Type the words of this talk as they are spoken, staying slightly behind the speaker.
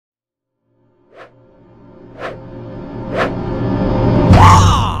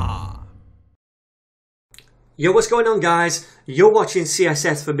Yo, what's going on guys? You're watching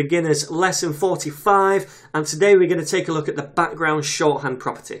CSS for Beginners lesson 45, and today we're going to take a look at the background shorthand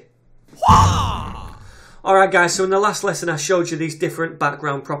property. Alright guys, so in the last lesson I showed you these different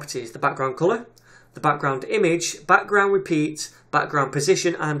background properties: the background colour, the background image, background repeat, background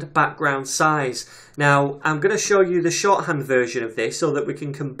position and background size. Now I'm going to show you the shorthand version of this so that we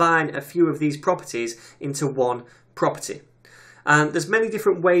can combine a few of these properties into one property. And there's many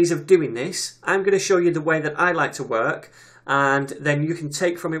different ways of doing this. I'm going to show you the way that I like to work, and then you can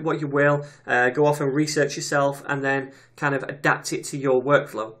take from it what you will, go off and research yourself and then kind of adapt it to your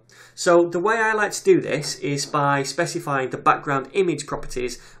workflow. So the way I like to do this is by specifying the background image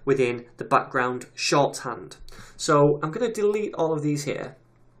properties within the background shorthand. So I'm going to delete all of these here.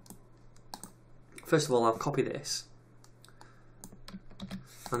 First of all, I'll copy this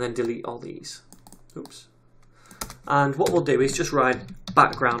and then delete all these. Oops. And what we'll do is just write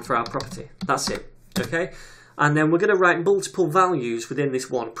background for our property. That's it, okay? And then we're going to write multiple values within this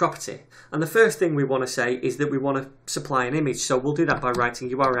one property. And the first thing we want to say is that we want to supply an image. So we'll do that by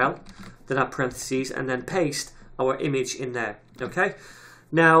writing URL, then add parentheses, and then paste our image in there, okay?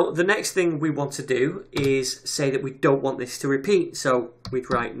 Now, the next thing we want to do is say that we don't want this to repeat. So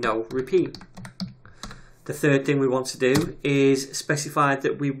we'd write no repeat. The third thing we want to do is specify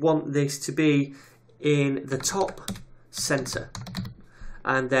that we want this to be in the top center,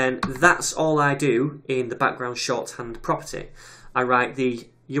 and then that's all I do in the background shorthand property. I write the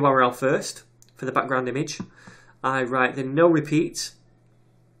URL first for the background image. I write the no repeat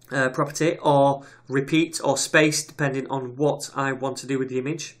property, or repeat or space depending on what I want to do with the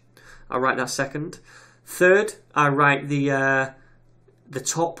image. I write that second. Third, I write the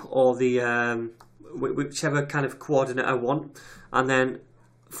top, or the whichever kind of coordinate I want, and then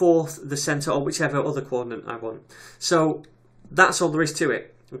fourth, the center, or whichever other coordinate I want. So that's all there is to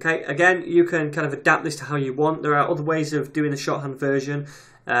it. Okay, again, you can kind of adapt this to how you want. There are other ways of doing the shorthand version,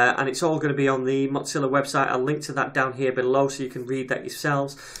 and it's all going to be on the Mozilla website. I'll link to that down here below so you can read that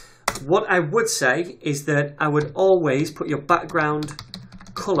yourselves. What I would say is that I would always put your background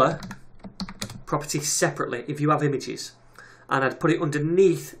color property separately if you have images, and I'd put it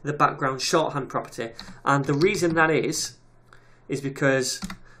underneath the background shorthand property. And the reason that is because,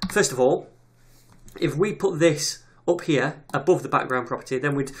 first of all, if we put this up here above the background property,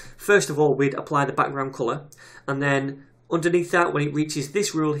 then we'd apply the background color, and then underneath that, when it reaches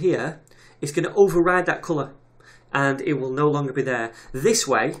this rule here, it's going to override that color and it will no longer be there. This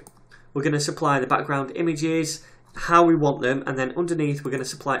way, we're going to supply the background images how we want them, and then underneath we're going to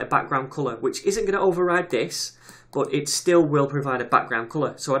supply a background color, which isn't going to override this, but it still will provide a background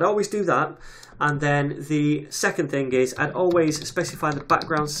color. So I'd always do that. And then the second thing is I'd always specify the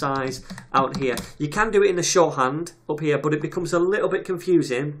background size out here. You can do it in the shorthand up here, but it becomes a little bit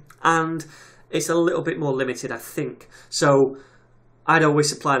confusing and it's a little bit more limited, I think. So I'd always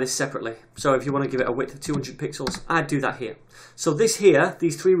supply this separately. So if you want to give it a width of 200 pixels, I'd do that here. So this here,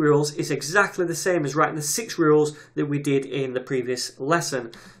 these 3 rules, is exactly the same as writing the 6 rules that we did in the previous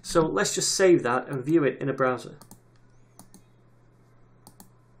lesson. So let's just save that and view it in a browser.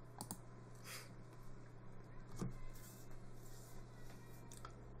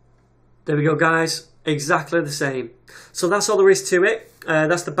 There we go guys, exactly the same. So that's all there is to it.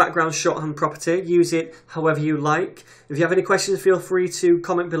 That's the background shorthand property. Use it however you like. If you have any questions, feel free to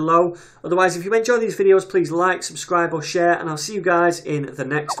comment below. Otherwise, if you enjoy these videos, please like, subscribe or share, and I'll see you guys in the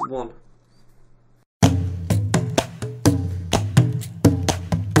next one.